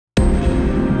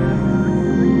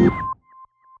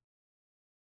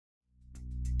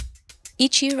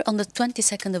Each year on the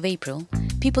 22nd of April,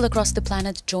 people across the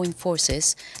planet join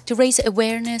forces to raise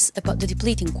awareness about the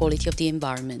depleting quality of the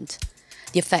environment,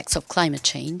 the effects of climate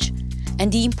change,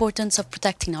 and the importance of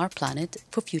protecting our planet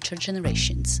for future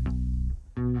generations.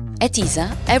 At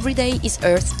ESA, every day is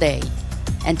Earth Day,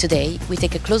 and today we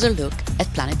take a closer look at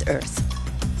planet Earth.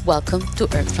 Welcome to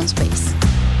Earth from Space.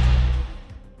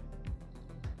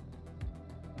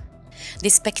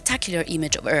 This spectacular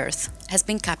image of Earth has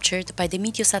been captured by the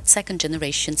Meteosat Second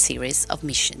Generation series of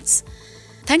missions.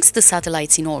 Thanks to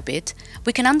satellites in orbit,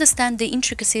 we can understand the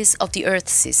intricacies of the Earth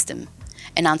system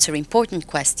and answer important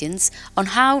questions on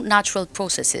how natural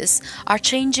processes are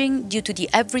changing due to the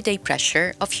everyday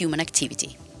pressure of human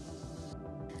activity.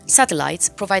 Satellites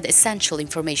provide essential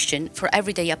information for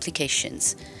everyday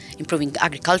applications, improving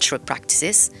agricultural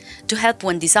practices, to help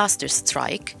when disasters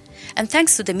strike, and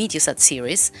thanks to the Meteosat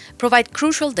series, provide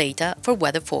crucial data for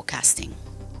weather forecasting.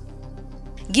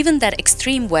 Given that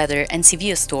extreme weather and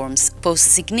severe storms pose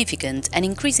significant and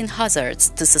increasing hazards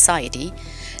to society,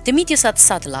 the Meteosat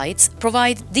satellites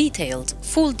provide detailed,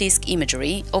 full-disk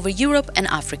imagery over Europe and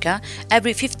Africa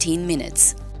every 15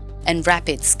 minutes, and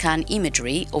rapid scan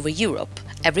imagery over Europe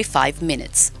every 5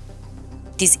 minutes.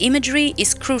 This imagery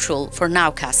is crucial for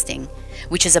nowcasting,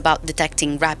 which is about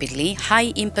detecting rapidly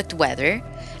high-impact weather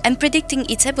and predicting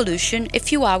its evolution a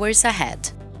few hours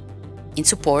ahead, in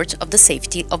support of the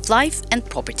safety of life and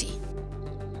property.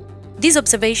 These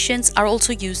observations are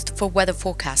also used for weather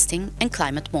forecasting and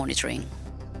climate monitoring.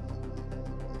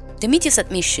 The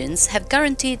Meteosat missions have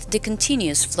guaranteed the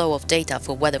continuous flow of data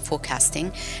for weather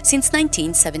forecasting since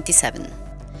 1977.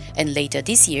 And later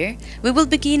this year, we will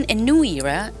begin a new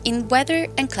era in weather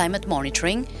and climate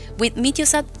monitoring with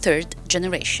Meteosat Third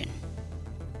Generation.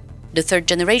 The third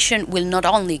generation will not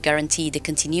only guarantee the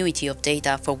continuity of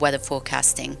data for weather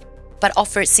forecasting, but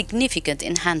offer significant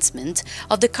enhancement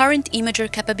of the current imager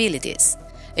capabilities,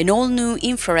 an all-new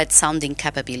infrared sounding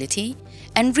capability,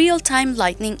 and real-time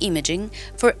lightning imaging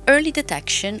for early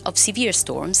detection of severe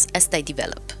storms as they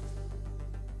develop.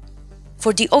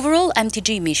 For the overall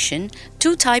MTG mission,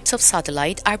 two types of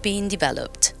satellite are being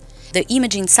developed: the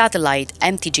imaging satellite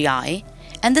MTGI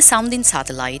and the sounding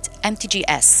satellite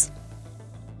MTGS.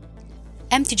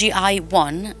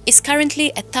 MTGI-1 is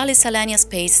currently at Thales Alenia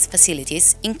Space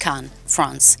Facilities in Cannes,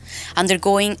 France,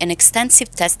 undergoing an extensive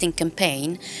testing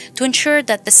campaign to ensure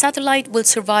that the satellite will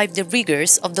survive the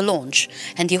rigors of the launch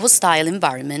and the hostile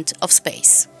environment of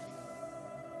space.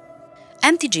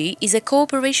 MTG is a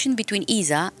cooperation between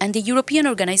ESA and the European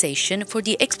Organization for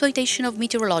the Exploitation of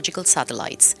Meteorological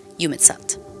Satellites,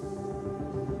 EUMETSAT.